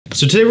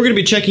So today we're going to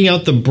be checking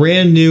out the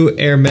brand new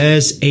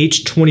Hermes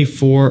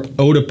H24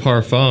 Eau de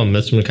Parfum.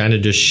 This one kind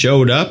of just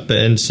showed up,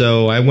 and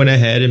so I went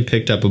ahead and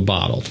picked up a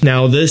bottle.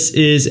 Now this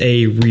is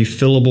a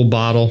refillable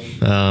bottle.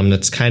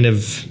 That's kind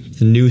of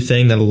the new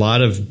thing that a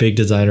lot of big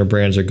designer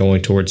brands are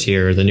going towards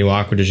here. The new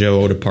Acqua di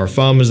Gio Eau de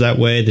Parfum is that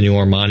way. The new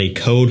Armani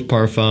Code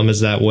Parfum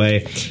is that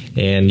way.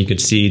 And you can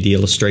see the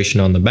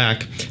illustration on the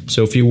back.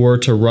 So if you were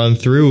to run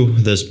through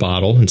this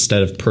bottle,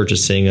 instead of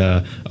purchasing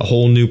a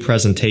whole new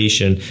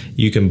presentation,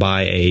 you can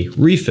buy a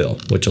refill,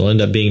 which will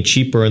end up being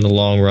cheaper in the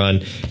long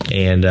run,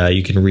 and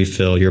you can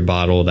refill your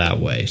bottle that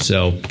way.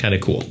 So kind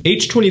of cool.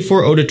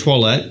 H24 Eau de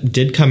Toilette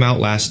did come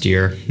out last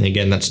year. And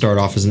again, that started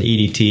off as an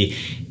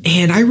EDT.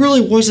 And I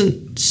really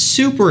wasn't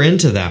super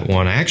into that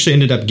one. I actually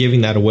ended up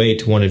giving that away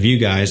to one of you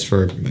guys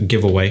for a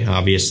giveaway,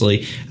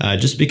 obviously,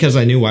 just because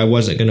I knew I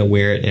wasn't going to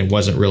wear it and it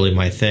wasn't really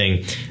my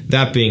thing.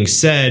 That being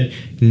said,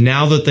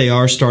 now that they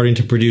are starting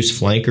to produce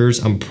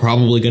flankers, I'm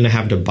probably going to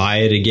have to buy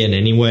it again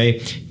anyway,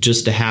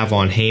 just to have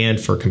on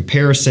hand for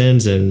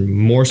comparisons, and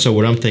more so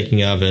what I'm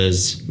thinking of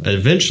is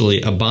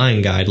eventually a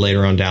buying guide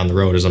later on down the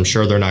road, as I'm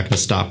sure they're not going to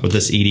stop with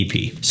this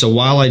EDP. So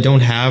while I don't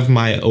have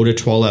my Eau de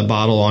Toilette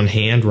bottle on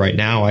hand right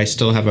now, I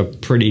still have a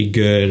pretty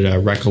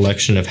good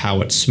recollection of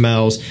how it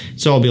smells,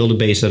 so I'll be able to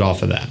base it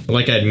off of that.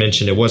 Like I had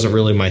mentioned, it wasn't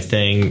really my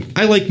thing.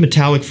 I like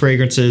metallic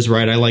fragrances,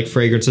 right? I like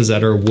fragrances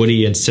that are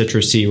woody and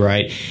citrusy,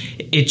 right?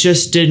 It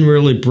just didn't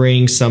really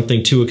bring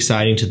something too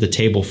exciting to the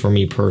table for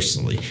me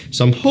personally.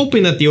 So I'm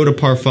hoping that the Eau de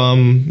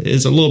Parfum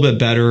is a little bit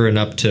better and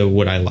up to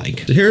what I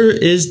like. So here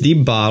is the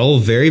bottle,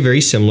 very,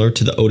 very similar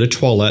to the Eau de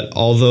Toilette,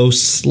 although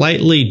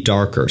slightly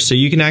darker. So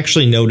you can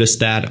actually notice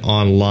that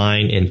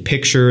online in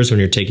pictures when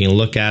you're taking a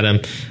look at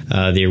them.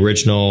 The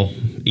original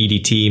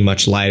EDT,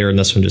 much lighter, and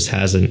this one just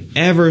has an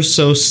ever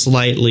so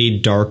slightly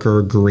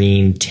darker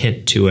green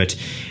tint to it.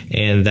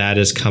 And that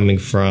is coming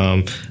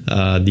from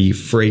the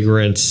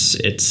fragrance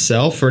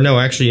itself. Or no,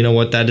 actually, you know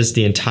what? That is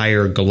the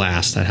entire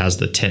glass that has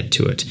the tint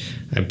to it,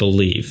 I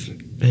believe.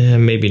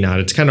 Maybe not.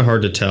 It's kind of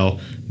hard to tell.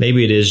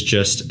 Maybe it is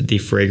just the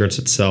fragrance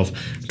itself.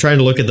 I'm trying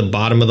to look at the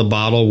bottom of the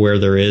bottle where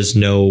there is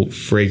no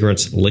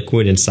fragrance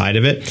liquid inside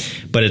of it,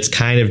 but it's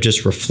kind of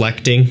just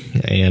reflecting,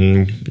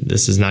 and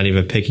this is not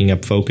even picking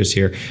up focus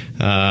here.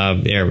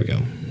 There we go.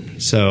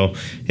 So,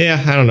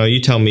 yeah, I don't know.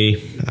 You tell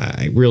me.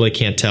 I really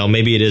can't tell.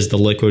 Maybe it is the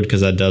liquid because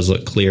that does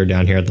look clear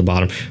down here at the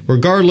bottom.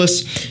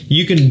 Regardless,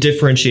 you can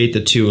differentiate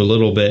the two a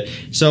little bit.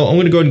 So I'm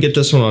going to go ahead and get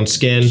this one on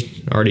skin.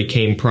 Already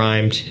came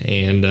primed,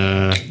 and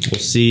we'll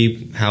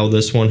see how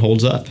this one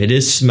holds up. It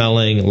is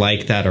smelling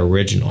like that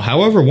original.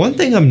 However, one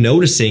thing I'm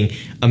noticing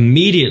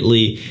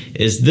immediately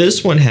is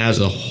this one has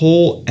a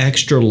whole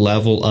extra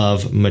level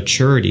of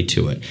maturity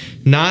to it.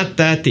 Not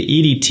that the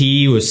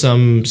EDT was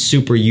some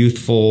super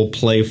youthful,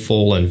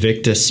 playful,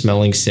 Invictus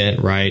smelling scent,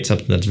 right?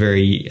 Something that's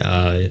very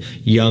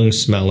young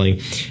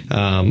smelling,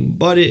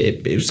 but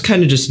it was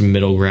kind of just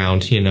middle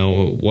ground, you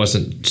know. It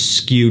wasn't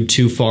skewed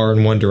too far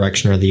in one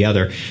direction or the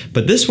other.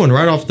 But this one,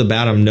 right off the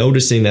bat, I'm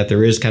noticing that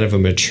there is kind of a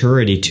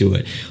maturity to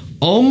it.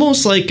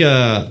 Almost like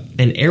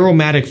an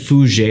aromatic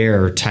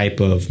fougere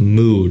type of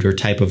mood or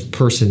type of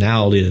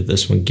personality that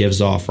this one gives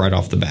off right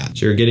off the bat.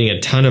 So you're getting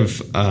a ton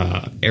of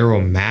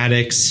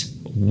aromatics,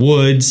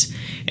 woods,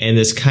 and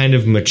this kind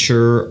of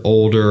mature,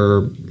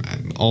 older,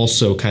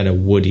 also kind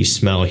of woody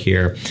smell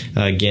here.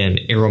 Again,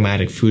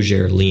 aromatic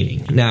fougere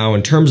leaning. Now,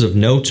 in terms of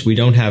notes, we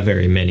don't have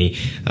very many.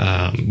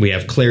 We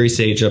have clary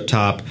sage up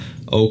top,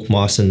 oak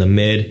moss in the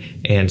mid,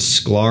 and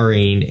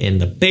sclarine in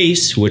the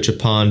base, which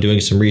upon doing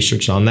some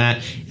research on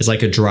that is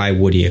like a dry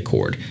woody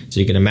accord. So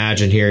you can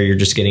imagine here you're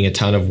just getting a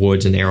ton of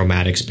woods and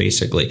aromatics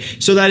basically.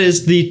 So that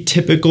is the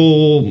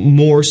typical,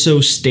 more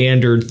so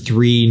standard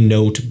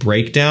 3-note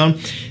breakdown.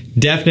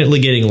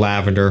 Definitely getting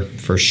lavender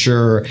for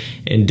sure,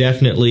 and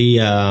definitely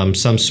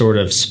some sort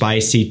of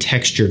spicy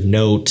textured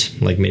note,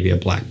 like maybe a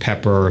black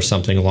pepper or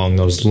something along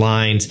those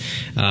lines.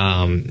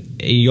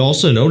 You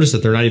also notice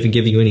that they're not even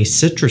giving you any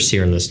citrus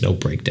here in this note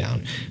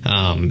breakdown.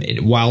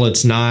 While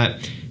it's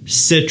not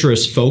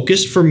citrus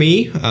focused for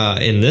me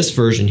in this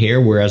version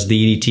here, whereas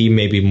the EDT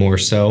may be more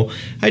so,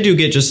 I do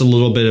get just a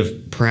little bit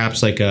of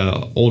perhaps like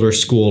a older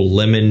school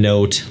lemon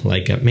note,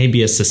 like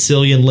maybe a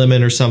Sicilian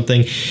lemon or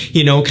something,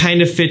 you know,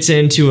 kind of fits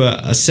into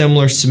a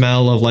similar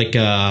smell of like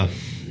a,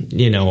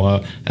 you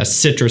know, a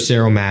citrus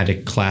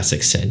aromatic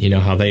classic scent. You know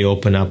how they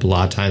open up a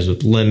lot of times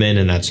with lemon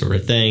and that sort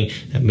of thing,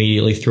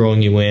 immediately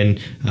throwing you in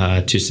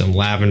to some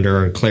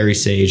lavender and clary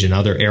sage and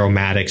other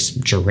aromatics,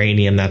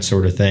 geranium, that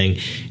sort of thing,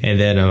 and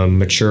then a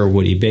mature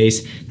woody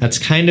base. That's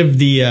kind of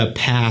the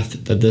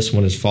path that this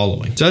one is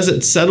following. So as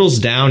it settles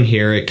down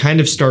here, it kind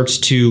of starts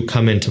to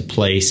come into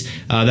place.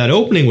 That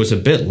opening was a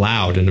bit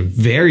loud and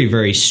very,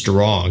 very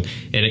strong,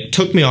 and it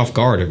took me off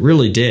guard. It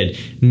really did.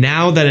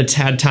 Now that it's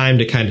had time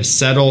to kind of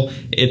settle,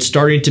 it's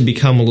starting to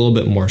become a little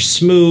bit more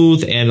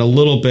smooth and a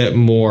little bit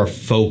more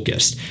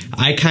focused.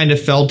 I kind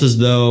of felt as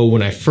though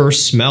when I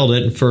first smelled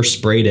it and first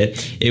sprayed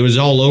it, it was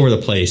all over the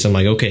place. I'm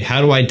like, okay,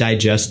 how do I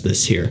digest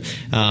this here?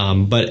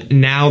 But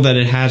now that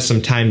it has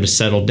some time to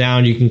settle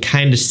down, you can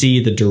kind of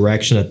see the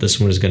direction that this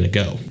one is going to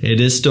go. It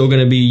is still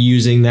going to be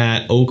using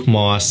that oak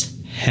moss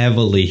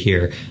heavily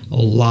here. A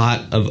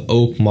lot of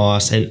oak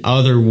moss and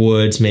other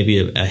woods,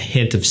 maybe a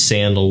hint of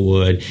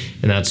sandalwood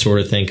and that sort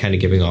of thing, kind of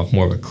giving off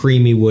more of a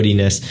creamy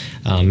woodiness.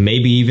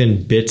 Maybe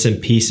even bits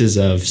and pieces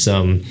of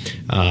some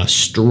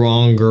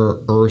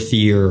stronger,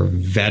 earthier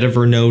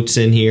vetiver notes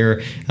in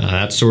here,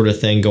 that sort of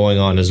thing going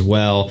on as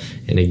well.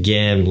 And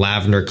again,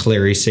 lavender,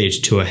 clary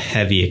sage to a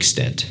heavy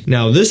extent.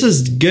 Now, this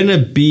is gonna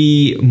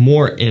be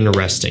more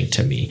interesting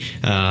to me.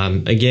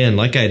 Again,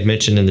 like I had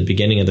mentioned in the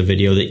beginning of the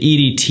video, the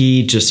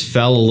EDT just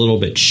fell a little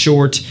bit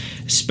short,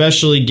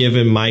 especially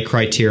given my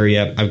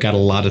criteria. I've got a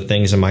lot of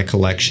things in my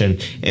collection,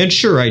 and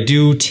sure, I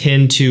do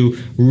tend to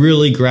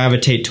really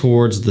gravitate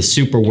towards the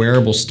super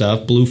wearable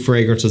stuff, blue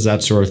fragrances,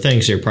 that sort of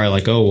thing. So you're probably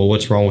like, oh, well,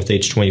 what's wrong with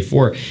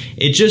H24?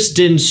 It just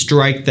didn't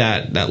strike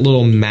that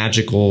little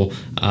magical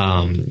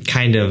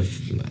kind of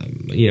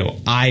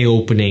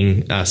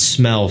eye-opening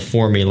smell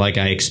for me like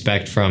I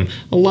expect from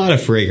a lot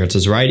of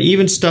fragrances, right?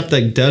 Even stuff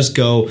that does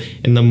go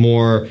in the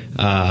more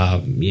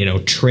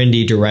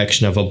trendy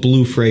direction of a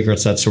blue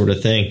fragrance, that sort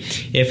of thing.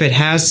 If it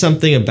has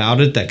something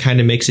about it that kind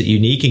of makes it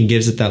unique and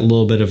gives it that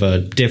little bit of a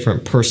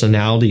different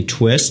personality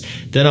twist,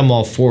 then I'm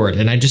all for it.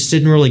 And I just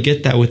didn't really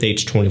get that with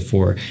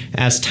H24.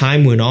 As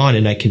time went on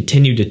and I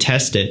continued to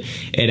test it,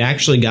 it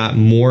actually got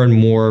more and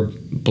more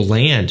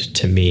bland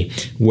to me,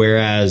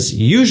 whereas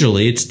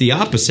usually it's the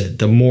opposite.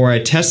 The more I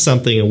test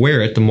something and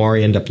wear it, the more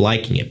I end up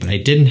liking it, but I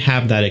didn't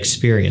have that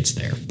experience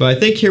there. But I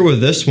think here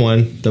with this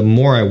one, the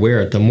more I wear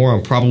it, the more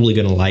I'm probably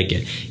going to like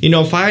it.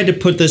 If I had to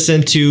put this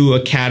into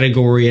a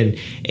category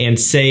and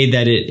say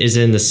that it is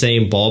in the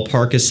same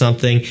ballpark as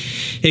something,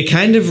 it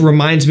kind of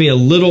reminds me a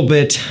little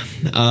bit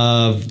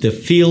of the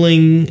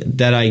feeling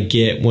that I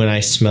get when I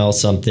smell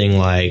something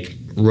like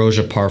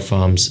Roja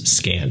Parfum's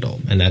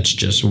Scandal. And that's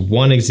just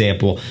one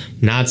example.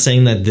 Not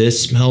saying that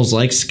this smells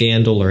like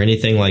Scandal or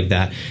anything like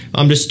that.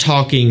 I'm just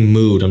talking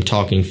mood, I'm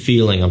talking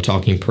feeling, I'm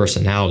talking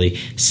personality.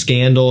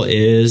 Scandal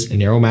is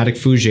an aromatic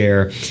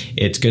fougere.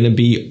 It's going to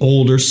be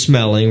older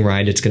smelling,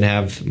 right? It's going to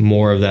have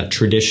more of that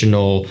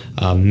traditional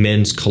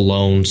men's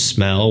cologne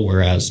smell,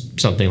 whereas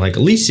something like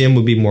Elysium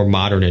would be more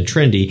modern and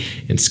trendy,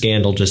 and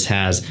Scandal just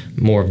has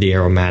more of the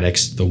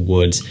aromatics, the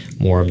woods,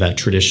 more of that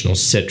traditional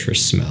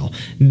citrus smell.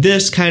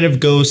 This kind of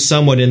goes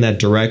somewhat in that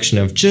direction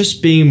of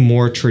just being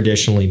more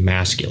traditionally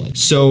masculine.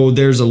 So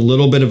there's a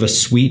little bit of a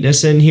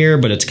sweetness in here,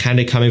 but it's kind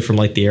of coming from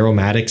like the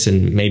aromatics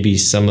and maybe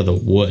some of the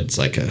woods,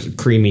 like a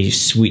creamy,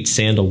 sweet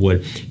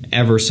sandalwood,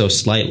 ever so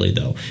slightly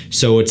though.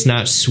 So it's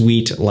not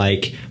sweet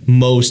like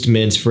most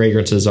men's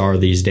fragrances are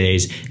these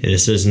days.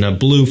 This isn't a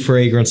blue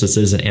fragrance. This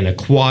isn't an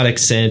aquatic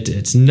scent.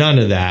 It's none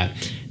of that.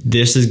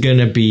 This is going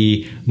to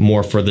be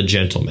more for the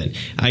gentleman.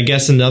 I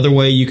guess another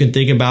way you can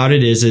think about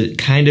it is it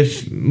kind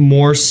of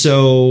more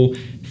so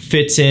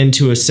fits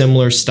into a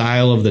similar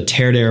style of the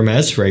Terre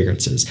d'Hermes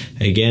fragrances.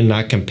 Again,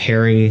 not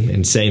comparing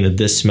and saying that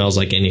this smells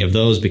like any of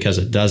those because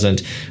it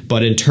doesn't,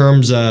 but in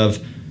terms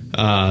of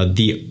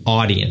the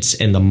audience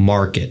and the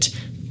market,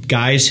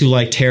 guys who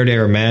like Terre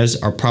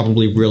d'Hermes are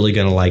probably really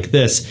going to like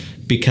this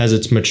because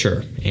it's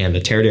mature. And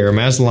the Terre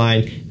d'Hermes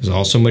line is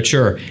also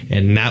mature,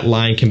 and that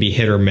line can be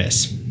hit or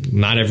miss.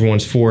 Not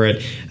everyone's for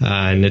it,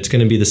 and it's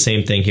going to be the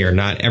same thing here.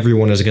 Not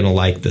everyone is going to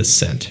like this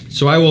scent.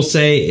 So I will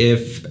say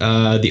if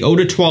the Eau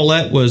de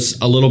Toilette was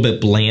a little bit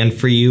bland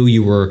for you,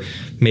 you were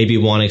maybe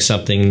wanting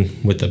something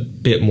with a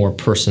bit more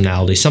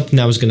personality, something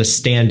that was going to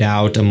stand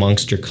out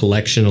amongst your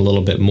collection a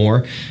little bit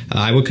more,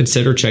 I would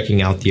consider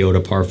checking out the Eau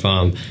de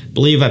Parfum. I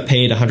believe I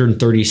paid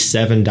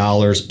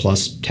 $137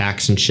 plus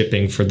tax and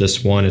shipping for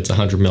this one. It's a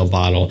 100 ml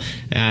bottle.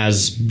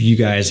 As you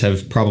guys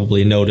have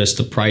probably noticed,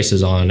 the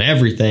prices on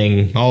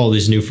everything, all of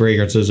these new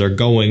fragrances are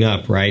going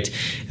up, right?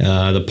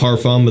 The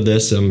Parfum of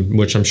this,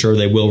 which I'm sure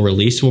they will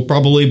release, will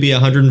probably be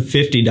 $150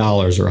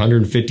 or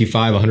 $155,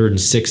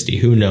 $160,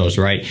 who knows,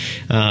 right?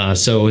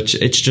 So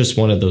it's just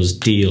one of those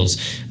deals.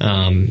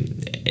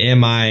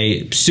 Am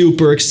I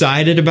super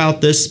excited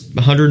about this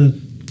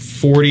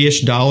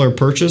 $140-ish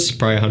purchase?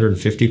 Probably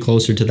 $150,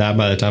 closer to that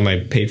by the time I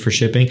paid for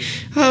shipping.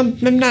 I'm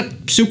not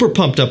super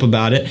pumped up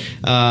about it.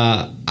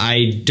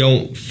 I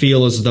don't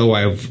feel as though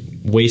I've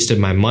wasted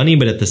my money,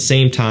 but at the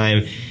same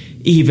time,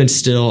 even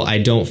still, I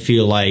don't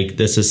feel like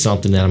this is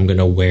something that I'm going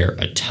to wear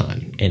a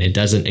ton, and it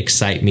doesn't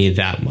excite me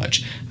that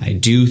much. I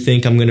do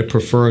think I'm going to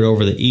prefer it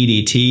over the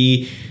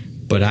EDT,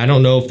 but I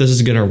don't know if this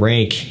is going to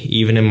rank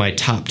even in my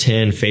top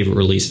 10 favorite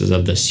releases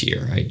of this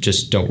year. I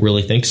just don't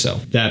really think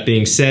so. That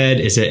being said,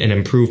 is it an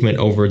improvement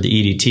over the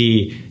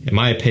EDT? In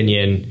my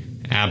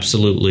opinion,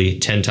 absolutely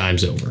 10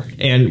 times over.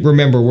 And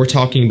remember, we're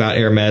talking about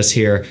Hermes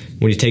here.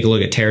 When you take a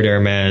look at Terre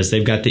d'Hermes,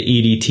 they've got the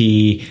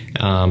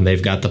EDT,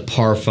 they've got the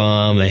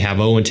Parfum, they have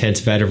Eau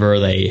Intense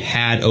Vetiver, they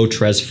had Eau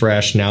Très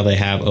Fresh, now they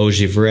have Eau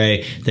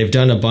Givrée. They've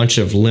done a bunch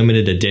of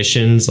limited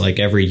editions, like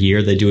every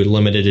year they do a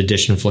limited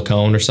edition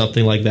flacon or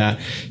something like that.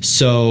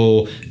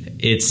 So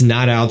it's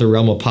not out of the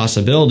realm of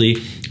possibility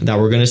that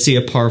we're going to see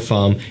a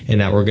Parfum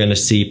and that we're going to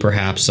see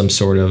perhaps some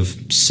sort of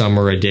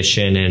summer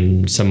edition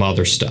and some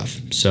other stuff.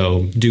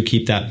 So do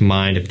keep that in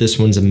mind. If this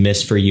one's a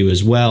miss for you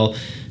as well,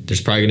 there's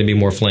probably going to be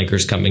more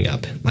flankers coming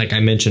up. Like I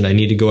mentioned, I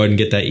need to go ahead and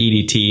get that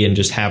EDT and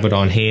just have it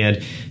on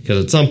hand,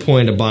 because at some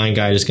point a buying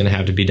guide is going to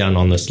have to be done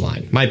on this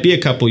line. Might be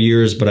a couple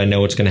years, but I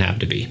know it's going to have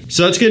to be.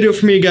 So that's going to do it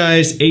for me,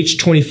 guys.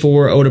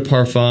 H24 Eau de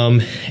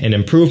Parfum, an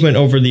improvement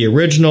over the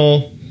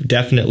original.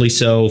 Definitely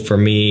so for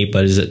me,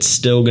 but is it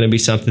still going to be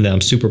something that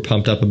I'm super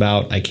pumped up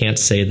about? I can't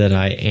say that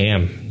I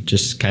am.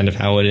 Just kind of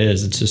how it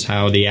is. It's just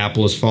how the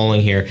apple is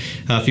falling here.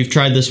 If you've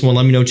tried this one,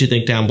 let me know what you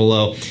think down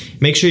below.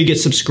 Make sure you get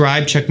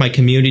subscribed. Check my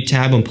community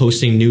tab. I'm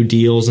posting new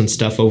deals and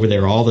stuff over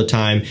there all the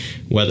time,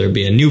 whether it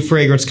be a new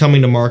fragrance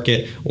coming to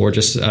market or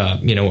just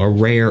you know, a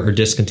rare or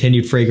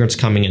discontinued fragrance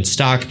coming in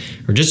stock,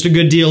 or just a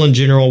good deal in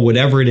general.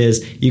 Whatever it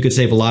is, you could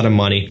save a lot of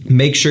money.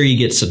 Make sure you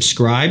get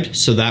subscribed,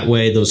 so that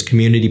way those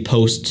community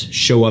posts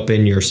show up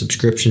in your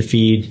subscription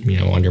feed, you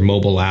know, on your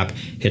mobile app.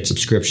 Hit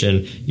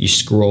subscription, you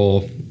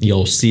scroll,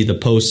 you'll see the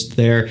post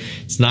there.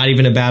 It's not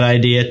even a bad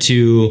idea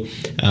to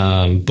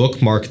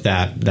bookmark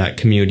that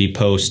community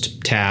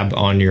post tab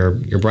on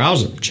your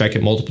browser. Check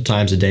it multiple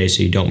times a day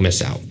so you don't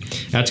miss out.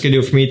 That's gonna do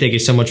it for me. Thank you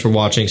so much for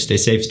watching. Stay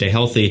safe, stay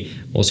healthy.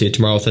 We'll see you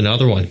tomorrow with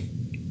another one.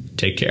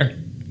 Take care.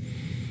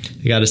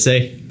 I gotta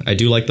say, I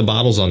do like the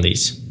bottles on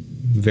these.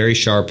 Very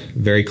sharp,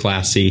 very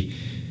classy.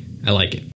 I like it.